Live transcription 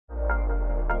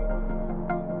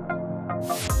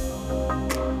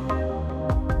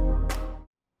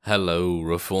Hello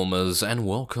reformers and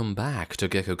welcome back to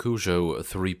Gekokujo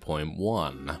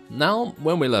 3.1. Now,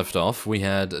 when we left off, we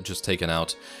had just taken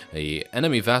out an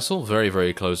enemy vassal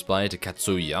very close by to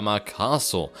Katsuyama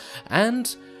Castle.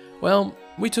 And, well,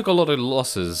 we took a lot of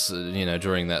losses,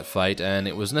 during that fight, and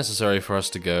it was necessary for us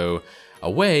to go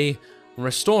away,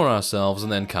 restore ourselves, and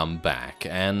then come back.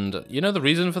 And you know the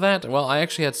reason for that? Well, I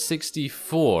actually had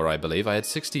 64, I believe. I had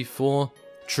 64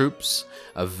 troops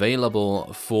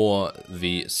available for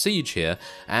the siege here,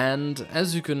 and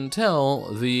as you can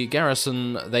tell, the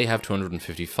garrison, they have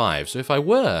 255. So if I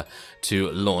were to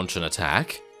launch an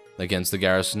attack against the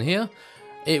garrison here,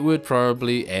 it would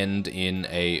probably end in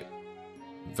a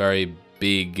very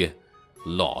big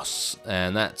loss,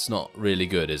 and that's not really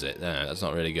good, is it? No, that's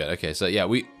not really good. Okay, so yeah,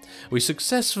 we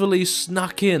successfully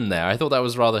snuck in there. I thought that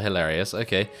was rather hilarious.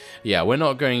 Okay, yeah, we're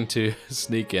not going to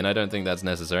sneak in. I don't think that's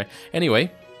necessary. Anyway,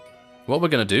 what we're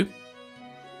going to do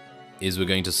is we're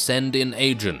going to send in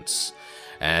agents.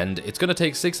 And it's going to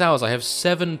take 6 hours. I have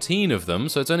 17 of them,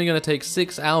 so it's only going to take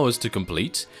 6 hours to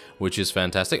complete, which is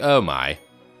fantastic. Oh my.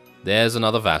 There's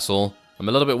another vassal. I'm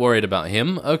a little bit worried about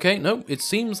him. Okay, no, it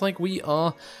seems like we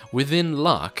are within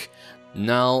luck.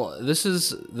 Now, this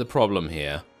is the problem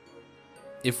here.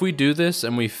 If we do this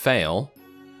and we fail,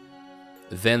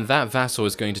 then that vassal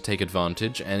is going to take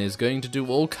advantage and is going to do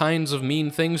all kinds of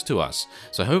mean things to us.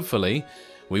 So hopefully,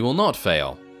 we will not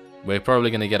fail. We're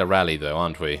probably going to get a rally though,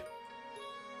 aren't we?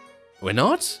 We're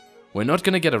not? We're not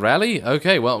going to get a rally?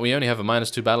 Okay, well, we only have a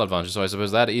 -2 battle advantage, so I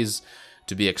suppose that is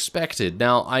to be expected.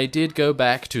 Now, I did go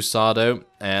back to Sado,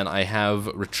 and I have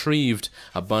retrieved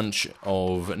a bunch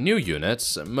of new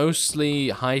units, mostly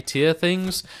high-tier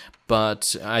things,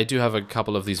 but I do have a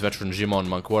couple of these veteran Jimon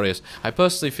monk warriors. I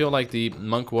personally feel like the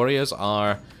monk warriors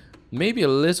are maybe a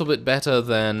little bit better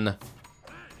than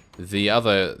the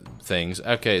other things.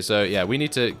 Okay, so yeah, we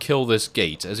need to kill this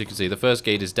gate. As you can see, the first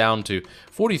gate is down to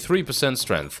 43%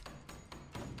 strength.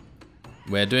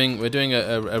 We're doing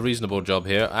a reasonable job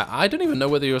here. I don't even know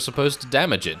whether you're supposed to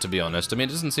damage it, to be honest. I mean,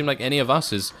 it doesn't seem like any of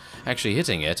us is actually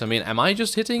hitting it. I mean, am I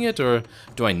just hitting it, or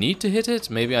do I need to hit it?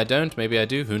 Maybe I don't, maybe I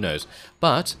do, who knows.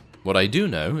 But what I do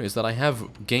know is that I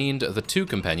have gained the 2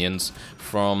 companions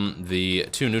from the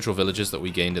 2 neutral villages that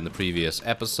we gained in the previous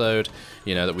episode.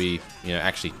 That we,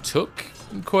 actually took,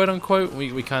 quote-unquote.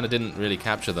 We kind of didn't really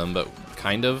capture them, but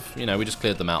kind of, we just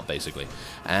cleared them out, basically.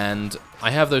 And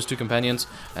I have those 2 companions,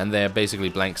 and they're basically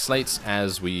blank slates.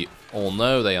 As we all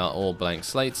know, they are all blank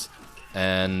slates.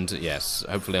 And yes,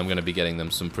 hopefully I'm going to be getting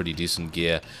them some pretty decent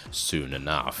gear soon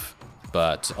enough.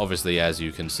 But obviously, as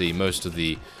you can see, most of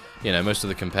the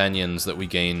companions that we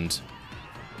gained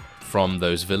from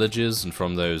those villages and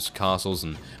from those castles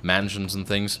and mansions and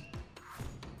things,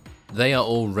 they are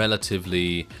all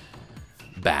relatively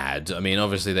bad. I mean,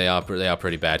 obviously they are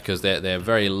pretty bad because they're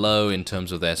very low in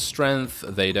terms of their strength.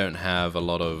 They don't have a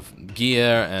lot of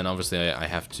gear, and obviously I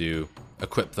have to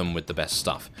equip them with the best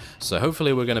stuff. So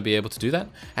hopefully we're going to be able to do that.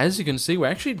 As you can see, we're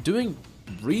actually doing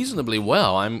reasonably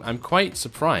well. I'm quite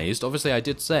surprised. Obviously, I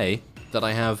did say that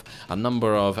I have a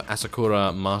number of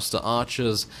Asakura Master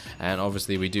Archers, and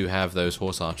obviously we do have those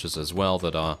Horse Archers as well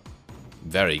that are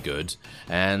very good.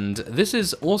 And this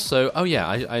is also, oh yeah,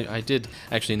 I did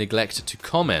actually neglect to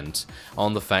comment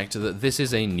on the fact that this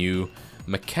is a new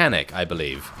mechanic, I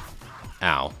believe.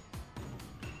 Ow.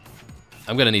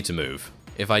 I'm gonna need to move.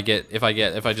 If I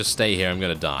just stay here, I'm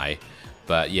gonna die.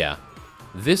 But yeah.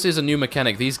 This is a new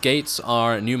mechanic. These gates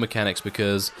are new mechanics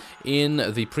because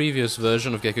in the previous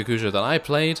version of Gekokujo that I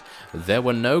played, there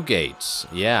were no gates.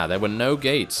 Yeah, there were no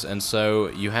gates, and so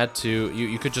you had to,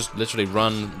 you could just literally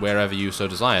run wherever you so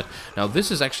desired. Now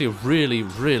this is actually a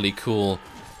really cool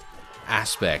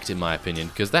aspect, in my opinion,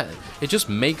 because it just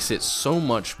makes it so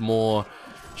much more,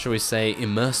 shall we say,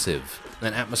 immersive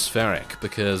and atmospheric,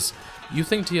 because you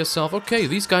think to yourself, okay,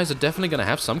 these guys are definitely going to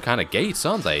have some kind of gates,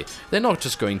 aren't they? They're not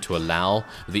just going to allow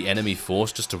the enemy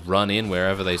force just to run in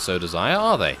wherever they so desire,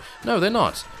 are they? No, they're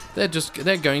not. They're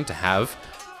going to have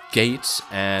gates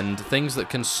and things that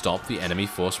can stop the enemy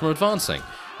force from advancing.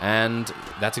 And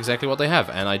that's exactly what they have.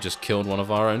 And I just killed one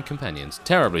of our own companions.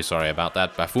 Terribly sorry about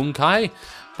that. Bafunkai?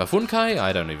 Bafunkai?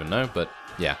 I don't even know, but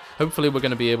yeah, hopefully we're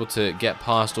going to be able to get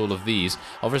past all of these.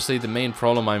 Obviously, the main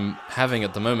problem I'm having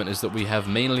at the moment is that we have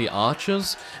mainly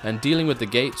archers, and dealing with the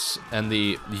gates and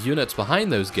the units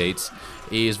behind those gates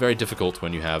is very difficult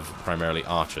when you have primarily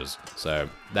archers. So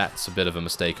that's a bit of a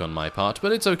mistake on my part,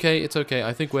 but it's okay. It's okay.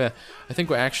 I think we're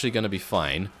actually going to be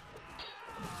fine.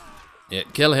 Yeah,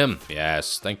 kill him.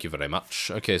 Yes, thank you very much.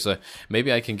 Okay, so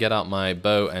maybe I can get out my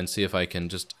bow and see if I can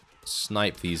just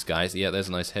snipe these guys. Yeah, there's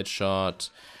a nice headshot.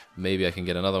 Maybe I can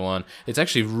get another one. It's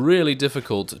actually really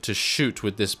difficult to shoot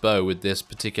with this bow with this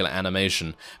particular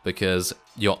animation because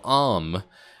your arm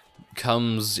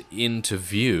comes into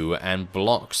view and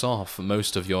blocks off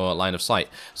most of your line of sight.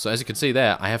 So as you can see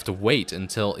there, I have to wait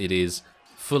until it is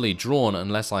fully drawn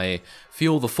unless I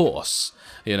feel the force,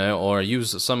 you know, or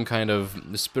use some kind of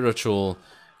spiritual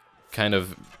kind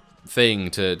of thing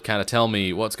to kind of tell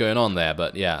me what's going on there.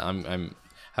 But yeah, I'm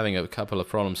having a couple of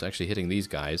problems actually hitting these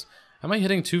guys. Am I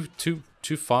hitting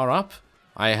too far up?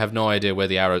 I have no idea where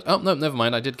the arrows... Oh, no, never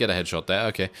mind. I did get a headshot there.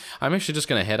 Okay. I'm actually just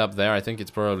going to head up there. I think it's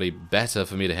probably better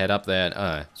for me to head up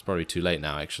there. It's probably too late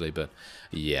now, actually. But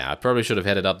yeah, I probably should have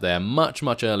headed up there much,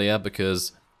 much earlier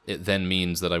because it then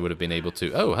means that I would have been able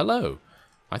to... Oh, hello.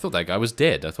 I thought that guy was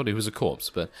dead. I thought he was a corpse.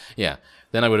 But yeah,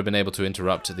 then I would have been able to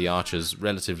interrupt the archers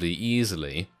relatively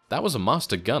easily. That was a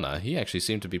master gunner. He actually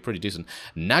seemed to be pretty decent.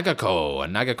 Nagako!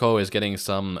 Nagako is getting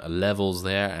some levels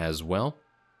there as well.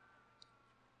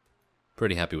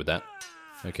 Pretty happy with that.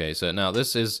 Okay, so now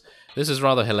this is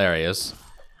rather hilarious.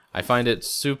 I find it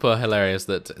super hilarious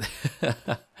that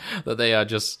that they are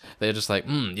just like,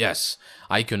 yes,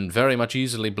 I can very much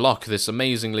easily block this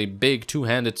amazingly big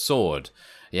two-handed sword.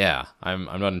 Yeah, I'm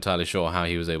not entirely sure how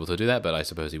he was able to do that, but I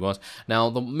suppose he was. Now,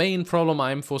 the main problem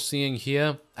I'm foreseeing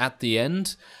here at the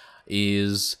end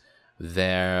is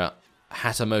their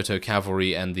Hatamoto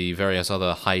cavalry and the various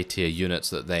other high-tier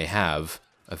units that they have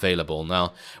available.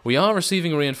 Now, we are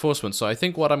receiving reinforcements, so I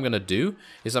think what I'm going to do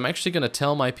is I'm actually going to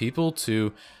tell my people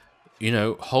to, you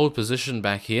know, hold position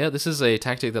back here. This is a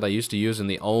tactic that I used to use in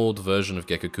the old version of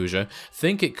Gekokujo.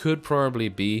 Think it could probably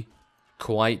be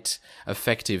quite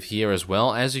effective here as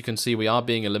well. As you can see, we are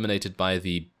being eliminated by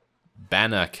the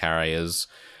banner carriers.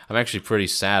 I'm actually pretty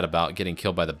sad about getting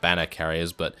killed by the banner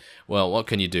carriers, but, well, what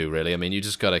can you do, really? I mean, you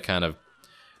just gotta kind of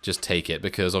just take it,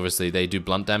 because obviously they do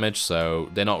blunt damage,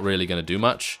 so they're not really gonna do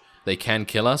much. They can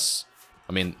kill us.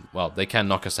 I mean, well, they can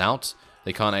knock us out.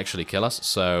 They can't actually kill us,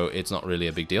 so it's not really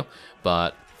a big deal.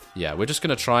 But, yeah, we're just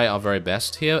gonna try our very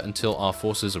best here until our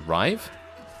forces arrive.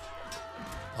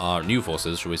 Our new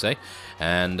forces, shall we say.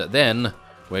 And then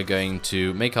we're going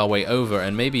to make our way over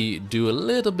and maybe do a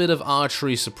little bit of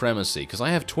archery supremacy, because I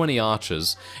have 20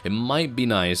 archers. It might be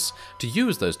nice to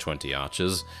use those 20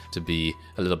 archers to be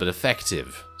a little bit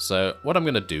effective. So what I'm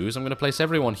going to do is I'm going to place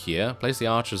everyone here, place the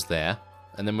archers there,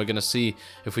 and then we're going to see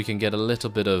if we can get a little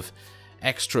bit of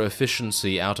extra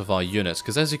efficiency out of our units,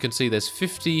 because as you can see, there's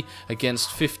 50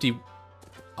 against 50...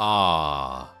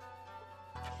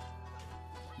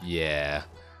 Yeah.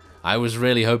 I was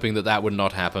really hoping that that would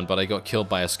not happen, but I got killed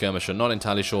by a skirmisher. Not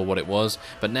entirely sure what it was,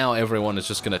 but now everyone is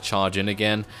just going to charge in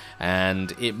again,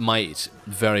 and it might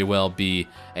very well be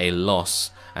a loss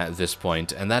at this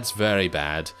point, and that's very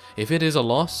bad. If it is a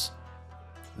loss,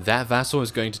 that vassal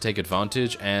is going to take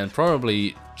advantage and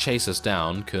probably chase us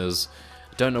down, because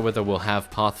I don't know whether we'll have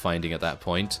pathfinding at that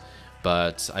point,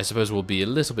 but I suppose we'll be a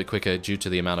little bit quicker due to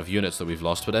the amount of units that we've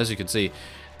lost. But as you can see,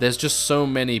 there's just so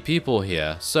many people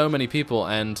here, so many people,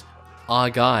 and our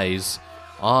guys,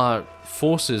 our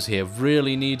forces here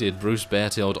really needed Bruce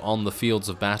Beartilde on the fields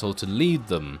of battle to lead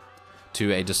them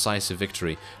to a decisive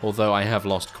victory. Although I have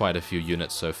lost quite a few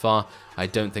units so far, I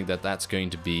don't think that that's going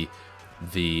to be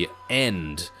the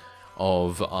end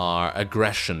of our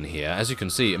aggression here. As you can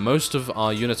see, most of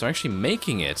our units are actually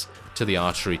making it to the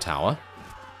archery tower.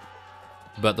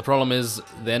 But the problem is,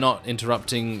 they're not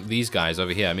interrupting these guys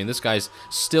over here. I mean, this guy's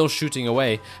still shooting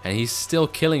away, and he's still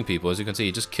killing people. As you can see,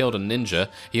 he just killed a ninja.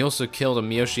 He also killed a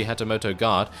Miyoshi Hatamoto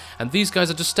guard. And these guys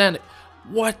are just standing...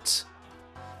 What?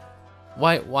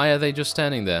 Why are they just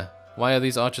standing there? Why are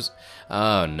these archers...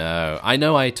 Oh, no. I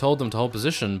know I told them to hold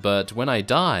position, but when I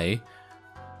die,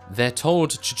 they're told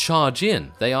to charge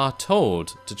in. They are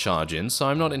told to charge in, so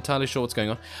I'm not entirely sure what's going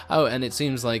on. Oh, and it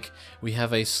seems like we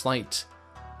have a slight...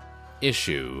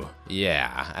 issue.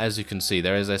 Yeah, as you can see,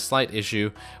 there is a slight issue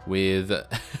with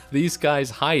these guys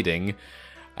hiding,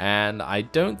 and I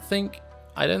don't think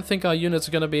our units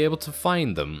are going to be able to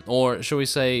find them, or shall we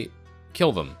say,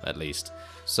 kill them at least.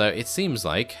 So it seems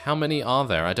like, how many are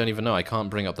there? I don't even know. I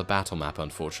can't bring up the battle map,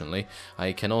 unfortunately.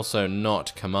 I can also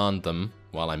not command them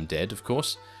while I'm dead, of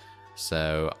course.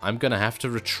 So I'm going to have to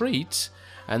retreat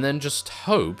and then just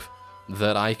hope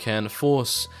that I can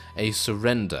force a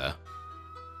surrender.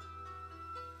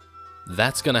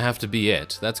 That's going to have to be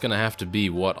it. That's going to have to be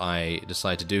what I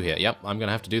decide to do here. Yep, I'm going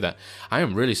to have to do that. I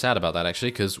am really sad about that,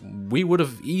 actually, because we would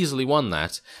have easily won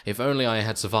that if only I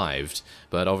had survived.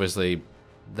 But obviously,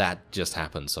 that just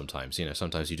happens sometimes. You know,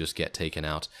 sometimes you just get taken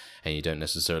out, and you don't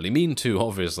necessarily mean to,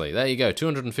 obviously. There you go,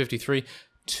 253.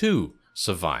 2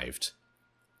 survived.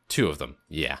 2 of them,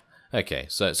 yeah. Okay,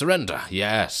 so surrender.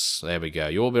 Yes, there we go.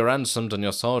 You will be ransomed and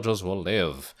your soldiers will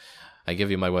live. I give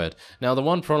you my word. Now, the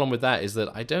one problem with that is that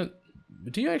I don't...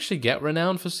 Do you actually get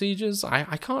renown for sieges?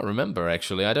 I can't remember,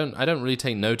 actually. I don't really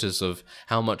take notice of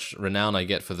how much renown I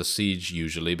get for the siege,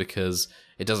 usually, because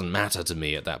it doesn't matter to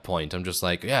me at that point. I'm just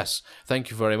like, yes, thank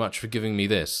you very much for giving me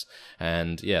this.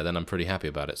 And, yeah, then I'm pretty happy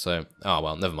about it. So, oh,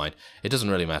 well, never mind. It doesn't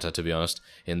really matter, to be honest,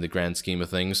 in the grand scheme of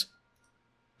things.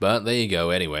 But there you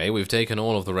go, anyway, we've taken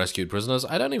all of the rescued prisoners.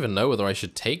 I don't even know whether I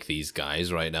should take these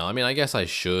guys right now. I mean, I guess I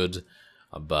should,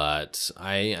 but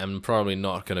I am probably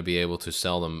not going to be able to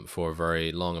sell them for a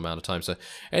very long amount of time. So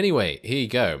anyway, here you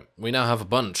go. We now have a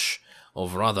bunch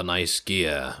of rather nice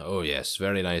gear. Oh yes,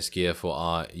 very nice gear for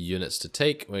our units to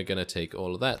take. We're going to take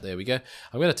all of that. There we go.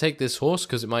 I'm going to take this horse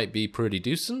because it might be pretty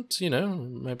decent, you know,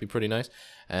 might be pretty nice.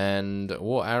 And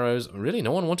war arrows. Really?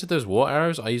 No one wanted those war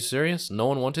arrows? Are you serious? No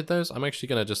one wanted those? I'm actually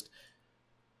going to just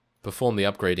perform the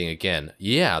upgrading again.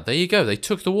 Yeah, there you go. They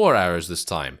took the war arrows this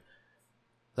time.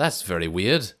 That's very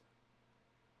weird.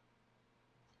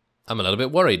 I'm a little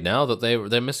bit worried now that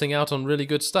they're missing out on really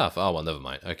good stuff. Oh, well, never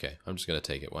mind. Okay, I'm just going to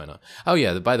take it. Why not? Oh,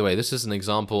 yeah, by the way, this is an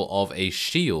example of a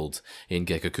shield in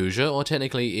Gekokujo, or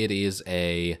technically it is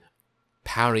a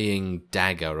parrying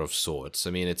dagger of sorts.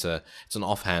 I mean, it's an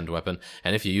offhand weapon,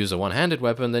 and if you use a one-handed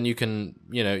weapon, then you can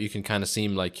kind of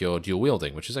seem like you're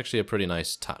dual-wielding, which is actually a pretty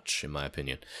nice touch, in my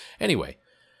opinion. Anyway,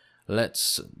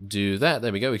 let's do that.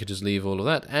 There we go. We could just leave all of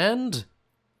that, and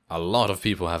a lot of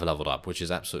people have leveled up, which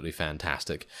is absolutely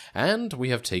fantastic. And we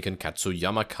have taken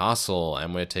Katsuyama Castle,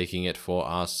 and we're taking it for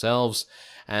ourselves,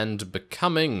 and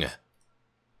becoming...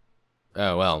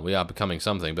 Oh, well, we are becoming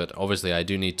something, but obviously I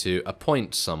do need to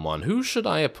appoint someone. Who should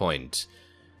I appoint?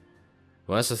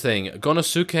 Well, that's the thing.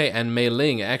 Gonosuke and Mei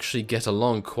Ling actually get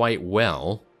along quite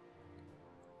well.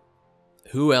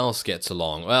 Who else gets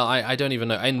along? Well, I don't even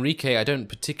know. Enrique, I don't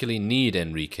particularly need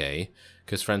Enrique,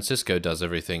 because Francisco does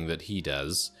everything that he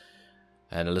does,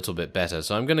 and a little bit better.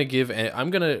 So I'm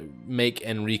gonna make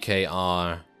Enrique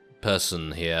our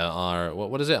person here, our,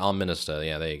 what is it? Our minister.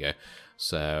 Yeah, there you go.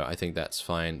 So I think that's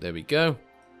fine. There we go.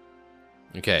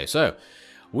 Okay, so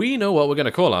we know what we're going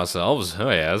to call ourselves. Oh,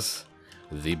 yes.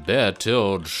 The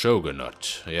Beartilde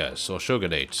Shogunate. Yes, or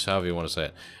Shogunate, however you want to say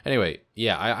it. Anyway,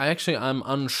 yeah, I'm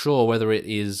unsure whether it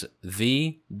is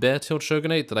the Beartilde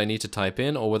Shogunate that I need to type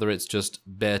in, or whether it's just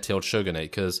Beartilde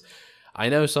Shogunate, because I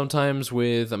know sometimes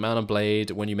with Mount and Blade,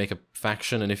 when you make a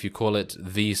faction, and if you call it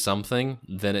the something,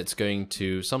 then it's going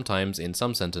to, sometimes, in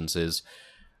some sentences,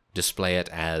 display it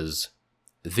as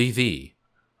the.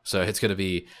 So it's going to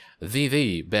be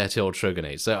the Beartilde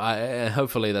Shogunate. So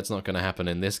hopefully that's not going to happen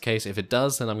in this case. If it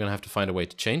does, then I'm going to have to find a way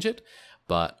to change it.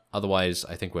 But otherwise,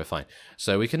 I think we're fine.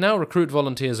 So we can now recruit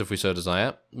volunteers if we so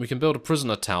desire. We can build a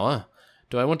prisoner tower.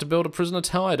 Do I want to build a prisoner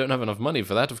tower? I don't have enough money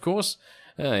for that, of course.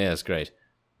 Yes, great.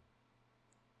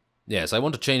 Yes, I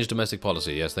want to change domestic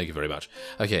policy. Yes, thank you very much.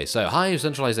 Okay, so high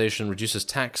centralization reduces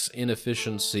tax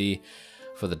inefficiency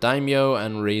for the daimyo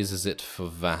and raises it for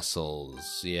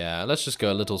vassals. Yeah, let's just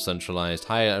go a little centralized.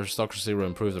 High aristocracy will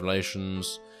improve the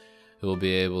relations. Who will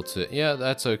be able to... Yeah,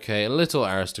 that's okay. A little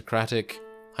aristocratic.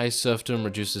 High serfdom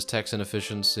reduces tax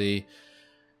inefficiency.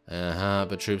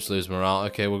 But troops lose morale.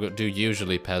 Okay, we'll do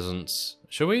usually peasants.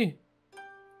 Shall we?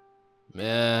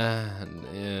 Okay,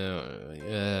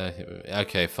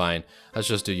 fine. Let's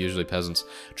just do usually peasants.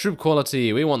 Troop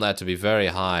quality, we want that to be very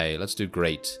high. Let's do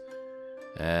great.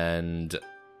 And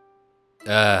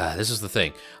this is the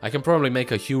thing. I can probably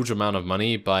make a huge amount of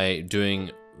money by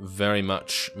doing very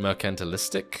much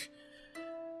mercantilistic.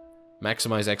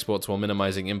 Maximize exports while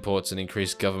minimizing imports and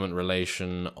increase government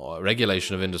regulation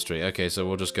of industry. Okay, so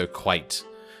we'll just go quite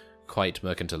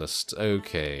mercantilist.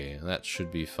 Okay, that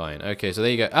should be fine. Okay, so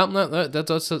there you go. Oh, no,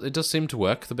 it does seem to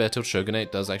work. The Beartilde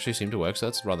Shogunate does actually seem to work, so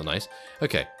that's rather nice.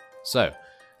 Okay, so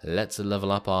let's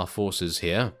level up our forces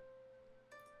here,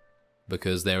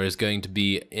 because there is going to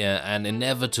be an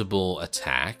inevitable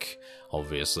attack,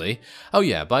 obviously. Oh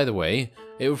yeah, by the way,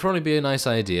 it would probably be a nice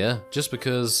idea, just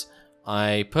because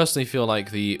I personally feel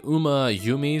like the Uma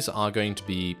Yumis are going to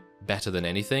be better than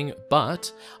anything,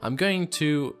 but I'm going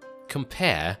to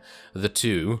compare the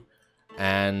two,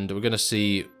 and we're going to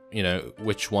see, you know,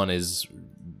 which one is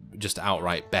just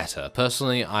outright better.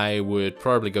 Personally, I would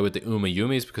probably go with the Uma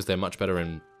Yumis because they're much better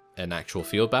in an actual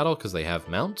field battle because they have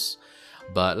mounts.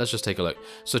 But let's just take a look.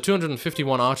 So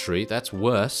 251 archery, that's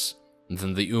worse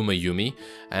than the Uma Yumi,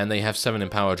 and they have 7 in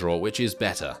power draw, which is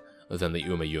better than the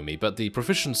Uma Yumi, but the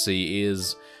proficiency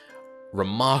is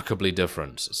remarkably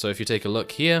different. So if you take a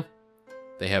look here,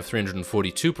 they have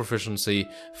 342 proficiency,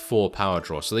 4 power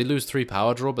draw. So they lose 3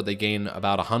 power draw, but they gain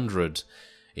about 100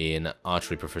 in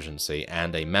archery proficiency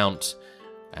and a mount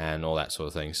and all that sort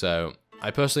of thing. So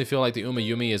I personally feel like the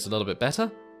Umayumi is a little bit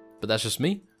better, but that's just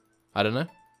me. I don't know.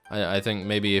 I think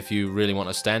maybe if you really want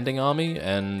a standing army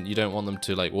and you don't want them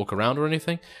to like walk around or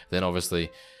anything, then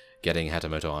obviously getting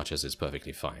Hatamoto archers is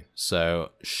perfectly fine.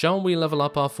 So shall we level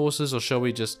up our forces, or shall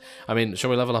we just,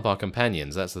 shall we level up our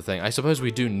companions? That's the thing. I suppose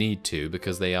we do need to,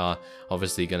 because they are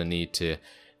obviously going to need to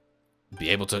be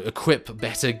able to equip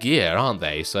better gear, aren't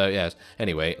they? So yes,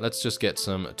 anyway, let's just get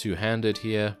some two-handed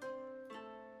here.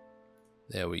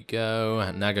 There we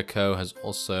go. Nagako has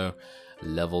also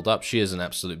leveled up. She is an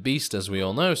absolute beast, as we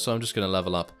all know, so I'm just going to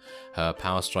level up her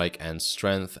power strike and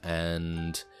strength,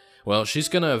 and well, she's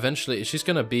going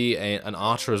to be an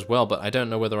archer as well, but I don't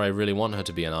know whether I really want her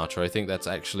to be an archer. I think that's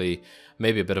actually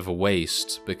maybe a bit of a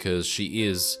waste, because she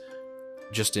is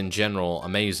just in general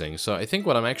amazing. So I think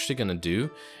what I'm actually going to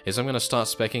do is I'm going to start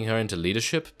speccing her into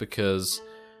leadership, because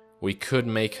we could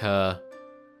make her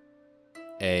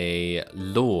a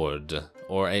lord,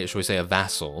 or shall we say a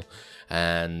vassal,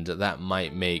 and that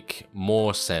might make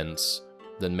more sense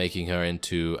than making her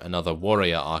into another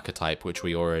warrior archetype, which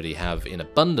we already have in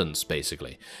abundance,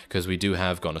 basically. Because we do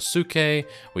have Gonosuke,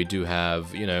 we do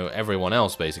have, you know, everyone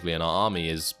else, basically, in our army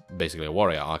is basically a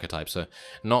warrior archetype, so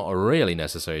not really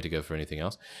necessary to go for anything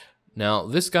else. Now,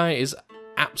 this guy is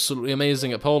absolutely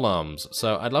amazing at polearms,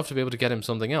 so I'd love to be able to get him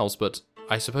something else, but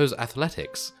I suppose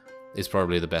athletics is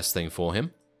probably the best thing for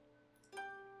him.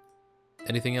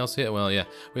 Anything else here? Well, yeah,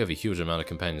 we have a huge amount of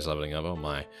companions leveling up. Oh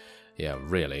my. Yeah,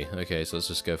 really. Okay, so let's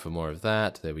just go for more of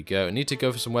that. There we go. I need to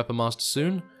go for some Weapon Master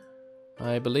soon,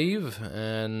 I believe.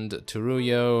 And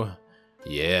Teruyo,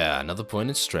 yeah, another point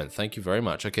in strength. Thank you very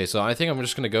much. Okay, so I think I'm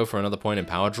just going to go for another point in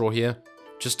power draw here,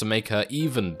 just to make her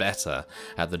even better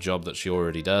at the job that she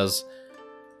already does.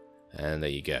 And there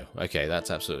you go. Okay,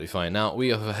 that's absolutely fine. Now, we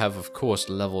have, of course,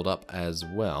 leveled up as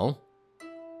well.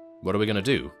 What are we going to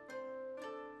do?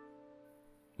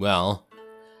 Well,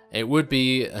 it would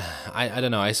be, I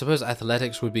don't know, I suppose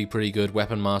athletics would be pretty good,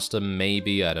 Weapon Master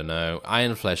maybe, I don't know.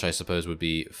 Iron Flesh I suppose would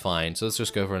be fine, so let's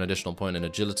just go for an additional point in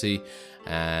agility,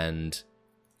 and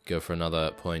go for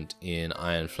another point in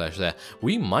Iron Flesh there.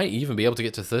 We might even be able to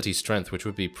get to 30 strength, which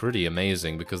would be pretty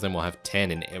amazing, because then we'll have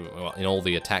 10 in all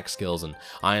the attack skills, and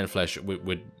Iron Flesh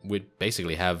would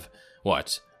basically have,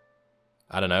 what?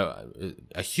 I don't know,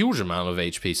 a huge amount of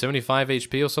HP, 75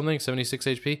 HP or something, 76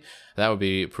 HP, that would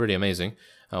be pretty amazing.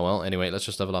 Oh well, anyway, let's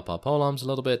just level up our polearms a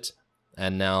little bit,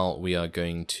 and now we are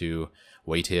going to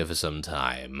wait here for some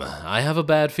time. I have a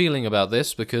bad feeling about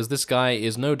this, because this guy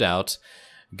is no doubt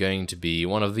going to be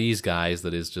one of these guys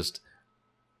that is just,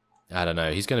 I don't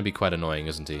know, he's going to be quite annoying,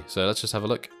 isn't he? So let's just have a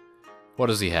look. What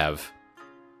does he have?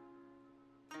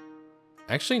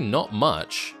 Actually, not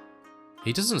much.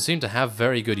 He doesn't seem to have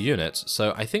very good units,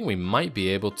 so I think we might be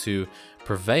able to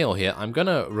prevail here. I'm going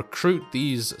to recruit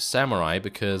these samurai,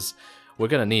 because we're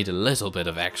going to need a little bit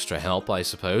of extra help, I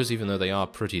suppose, even though they are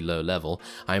pretty low level.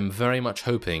 I'm very much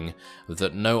hoping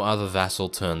that no other vassal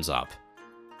turns up.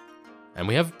 And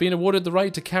we have been awarded the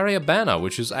right to carry a banner,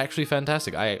 which is actually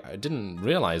fantastic. I didn't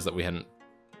realize that we hadn't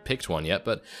picked one yet,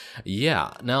 but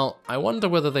yeah. Now, I wonder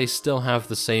whether they still have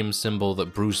the same symbol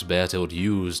that Bruce Beartilde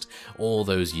used all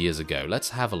those years ago. Let's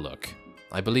have a look.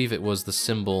 I believe it was the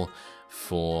symbol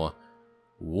for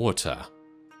water.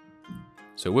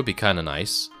 So it would be kind of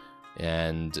nice.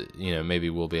 And, you know, maybe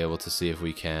we'll be able to see if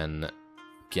we can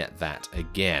get that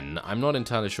again. I'm not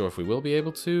entirely sure if we will be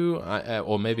able to,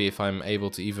 or maybe if I'm able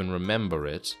to even remember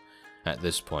it at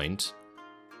this point.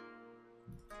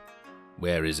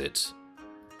 Where is it?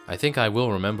 I think I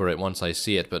will remember it once I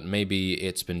see it, but maybe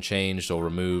it's been changed or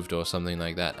removed or something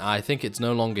like that. I think it's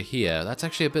no longer here. That's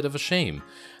actually a bit of a shame.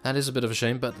 That is a bit of a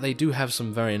shame, but they do have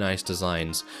some very nice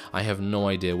designs. I have no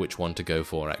idea which one to go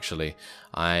for, actually.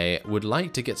 I would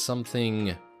like to get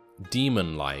something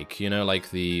demon-like, you know, like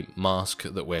the mask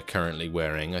that we're currently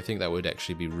wearing. I think that would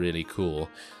actually be really cool.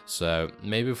 So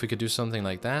maybe if we could do something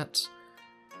like that.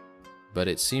 But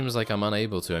it seems like I'm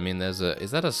unable to. I mean, there's a...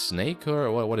 Is that a snake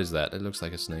or... What is that? It looks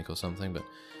like a snake or something, but...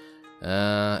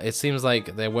 it seems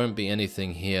like there won't be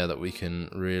anything here that we can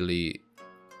really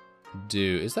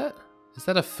do. Is that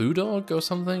a foo dog or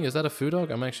something? Is that a foo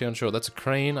dog? I'm actually unsure. That's a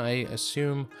crane, I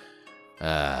assume.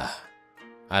 I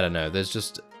don't know. There's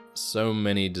just so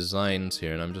many designs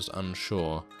here, and I'm just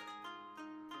unsure.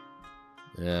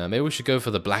 Maybe we should go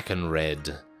for the black and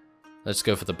red. Let's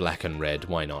go for the black and red.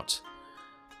 Why not?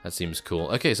 That seems cool.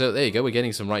 Okay, so there you go. We're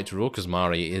getting some right to rule because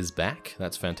Mari is back.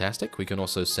 That's fantastic. We can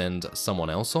also send someone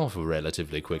else off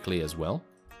relatively quickly as well.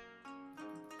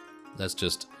 Let's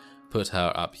just put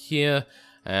her up here.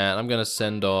 And I'm going to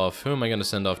send off... Who am I going to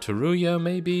send off? Teruya,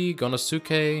 maybe?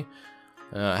 Gonosuke?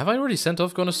 Have I already sent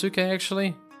off Gonosuke,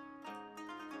 actually?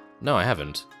 No, I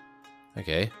haven't.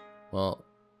 Okay, well...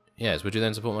 Yes, would you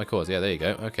then support my cause? Yeah, there you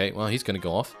go. Okay, well, he's going to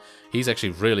go off. He's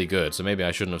actually really good, so maybe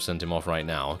I shouldn't have sent him off right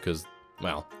now, because,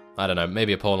 well, I don't know,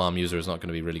 maybe a polearm user is not going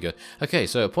to be really good. Okay,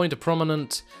 so appoint a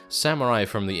prominent samurai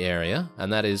from the area,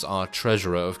 and that is our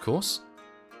treasurer, of course.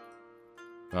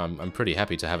 I'm pretty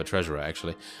happy to have a treasurer,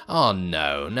 actually. Oh,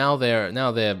 no, now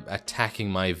they're attacking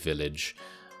my village.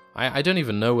 I don't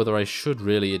even know whether I should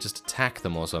really just attack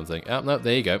them or something. Oh, no,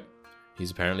 there you go. He's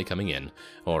apparently coming in.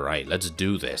 Alright, let's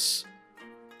do this.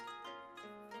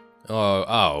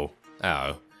 Oh,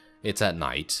 it's at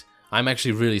night. I'm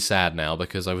actually really sad now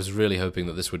because I was really hoping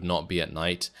that this would not be at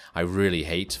night. I really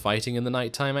hate fighting in the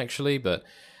nighttime, actually, but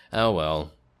oh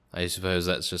well. I suppose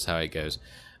that's just how it goes.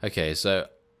 Okay, so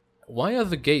why are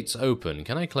the gates open?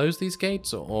 Can I close these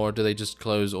gates, or do they just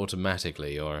close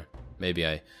automatically? Or maybe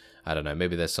I don't know,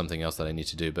 maybe there's something else that I need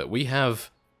to do, but we have...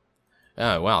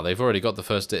 Oh, wow, they've already got the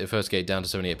first gate down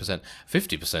to 78%,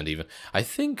 50% even. I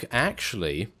think,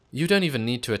 actually, you don't even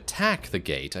need to attack the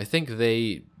gate. I think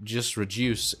they just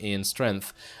reduce in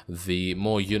strength the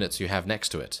more units you have next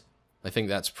to it. I think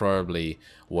that's probably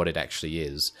what it actually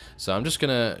is. So I'm just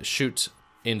going to shoot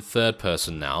in third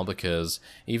person now, because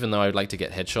even though I'd like to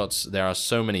get headshots, there are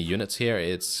so many units here,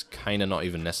 it's kind of not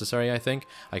even necessary, I think.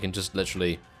 I can just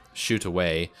literally shoot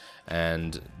away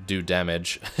and do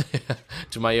damage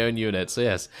to my own units.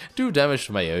 Yes, do damage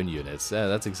to my own units. Yeah,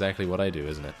 that's exactly what I do,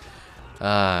 isn't it?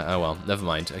 Oh well, never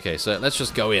mind. Okay, so let's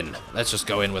just go in. Let's just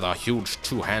go in with our huge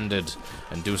two-handed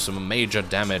and do some major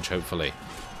damage, hopefully.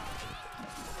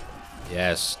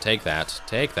 Yes, take that.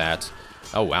 Take that.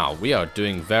 Oh wow, we are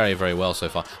doing very, very well so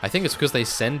far. I think it's because they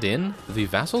send in, the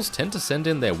vassals tend to send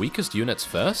in their weakest units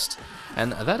first,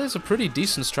 and that is a pretty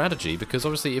decent strategy, because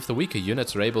obviously if the weaker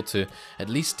units are able to at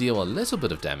least deal a little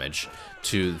bit of damage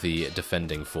to the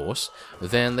defending force,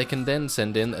 then they can then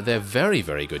send in their very,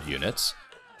 very good units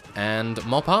and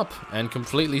mop up and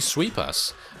completely sweep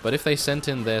us. But if they sent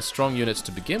in their strong units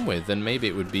to begin with, then maybe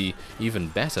it would be even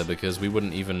better, because we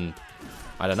wouldn't even...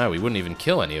 I don't know, we wouldn't even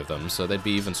kill any of them, so they'd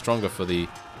be even stronger for the,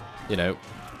 you know,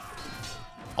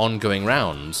 ongoing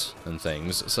rounds and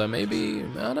things. So maybe,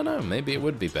 I don't know, maybe it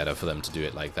would be better for them to do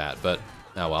it like that. But,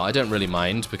 oh well, I don't really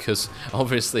mind, because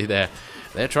obviously they're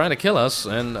trying to kill us,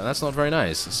 and that's not very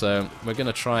nice. So we're going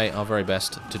to try our very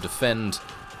best to defend.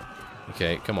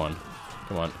 Okay, come on.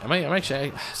 Come on. I'm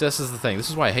actually... So this is the thing. This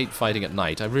is why I hate fighting at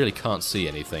night. I really can't see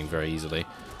anything very easily.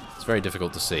 It's very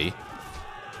difficult to see.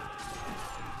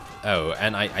 Oh,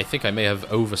 and I think I may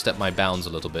have overstepped my bounds a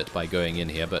little bit by going in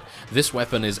here, but this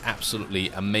weapon is absolutely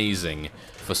amazing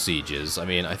for sieges. I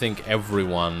mean, I think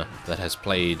everyone that has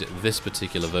played this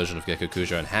particular version of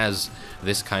Gekokujo and has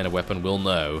this kind of weapon will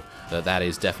know that that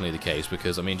is definitely the case,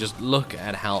 because, I mean, just look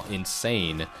at how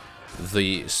insane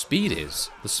the speed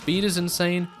is. The speed is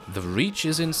insane, the reach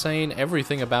is insane,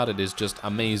 everything about it is just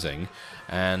amazing,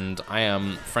 and I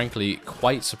am, frankly,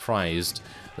 quite surprised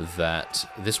that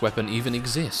this weapon even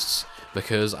exists,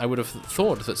 because I would have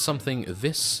thought that something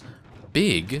this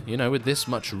big, you know, with this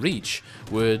much reach,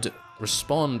 would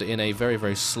respond in a very,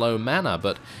 very slow manner,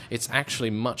 but it's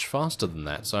actually much faster than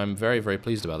that, so I'm very, very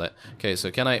pleased about that. Okay,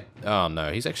 so can I... Oh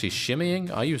no, he's actually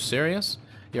shimmying? Are you serious?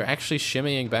 You're actually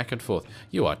shimmying back and forth.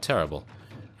 You are terrible.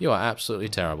 You are absolutely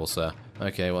terrible, sir.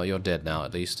 Okay, well, you're dead now,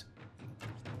 at least.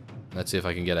 Let's see if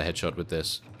I can get a headshot with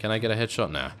this. Can I get a headshot?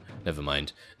 No. Never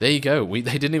mind. There you go. They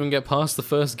didn't even get past the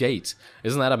first gate.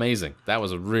 Isn't that amazing? That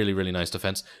was a really, really nice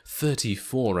defense.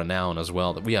 34 renown as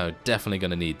well. We are definitely going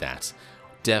to need that.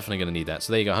 Definitely going to need that.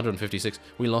 So there you go, 156.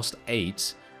 We lost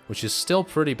 8, which is still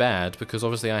pretty bad, because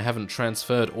obviously I haven't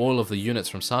transferred all of the units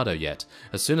from Sado yet.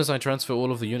 As soon as I transfer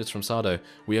all of the units from Sado,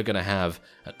 we are going to have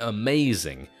an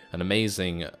amazing,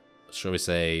 shall we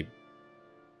say,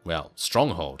 well,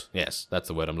 stronghold. Yes, that's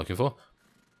the word I'm looking for.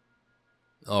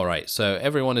 Alright, so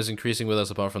everyone is increasing with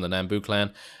us apart from the Nambu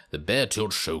clan. The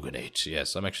Beartilde Shogunate.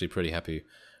 Yes, I'm actually pretty happy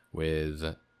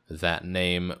with that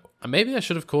name. Maybe I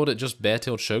should have called it just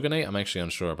Beartilde Shogunate. I'm actually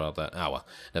unsure about that. Ah, well,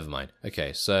 never mind.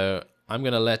 Okay, so I'm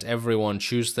going to let everyone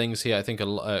choose things here. I think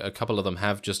a couple of them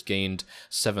have just gained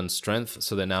 7 strength,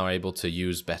 so they're now able to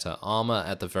use better armor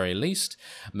at the very least.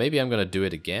 Maybe I'm going to do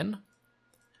it again.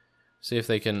 See if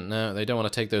they can... No, they don't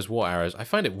want to take those war arrows. I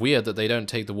find it weird that they don't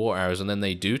take the war arrows and then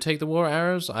they do take the war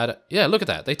arrows. Yeah, look at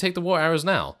that. They take the war arrows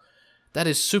now. That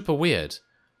is super weird.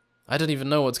 I don't even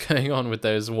know what's going on with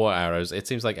those war arrows. It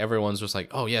seems like everyone's just like,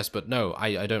 oh yes, but no,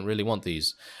 I don't really want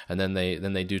these. And then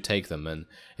they do take them, and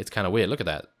it's kind of weird. Look at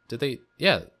that. Did they...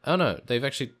 Yeah. Oh no, they've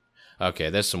actually...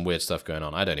 Okay, there's some weird stuff going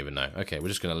on. I don't even know. Okay, we're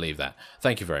just going to leave that.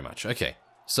 Thank you very much. Okay.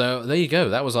 So, there you go.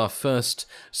 That was our first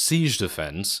siege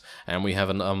defense, and we have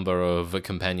a number of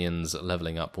companions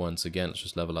leveling up once again. Let's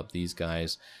just level up these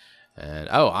guys. And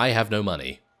oh, I have no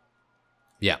money.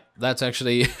 Yeah, that's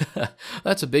actually...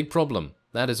 that's a big problem.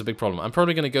 That is a big problem. I'm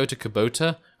probably going to go to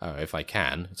Kubota, if I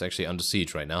can. It's actually under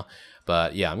siege right now.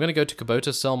 But yeah, I'm going to go to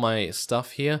Kubota, sell my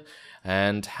stuff here.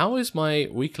 And how is my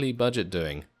weekly budget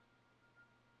doing?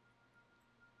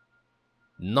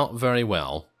 Not very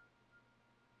well.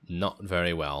 Not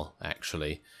very well,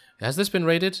 actually. Has this been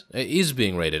raided? It is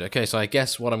being raided. Okay, so I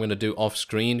guess what I'm going to do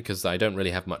off-screen, because I don't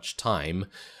really have much time.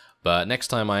 But next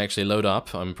time I actually load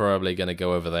up, I'm probably going to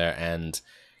go over there and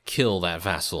kill that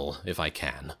vassal, if I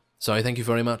can. So I thank you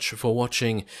very much for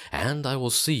watching, and I will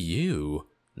see you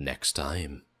next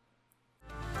time.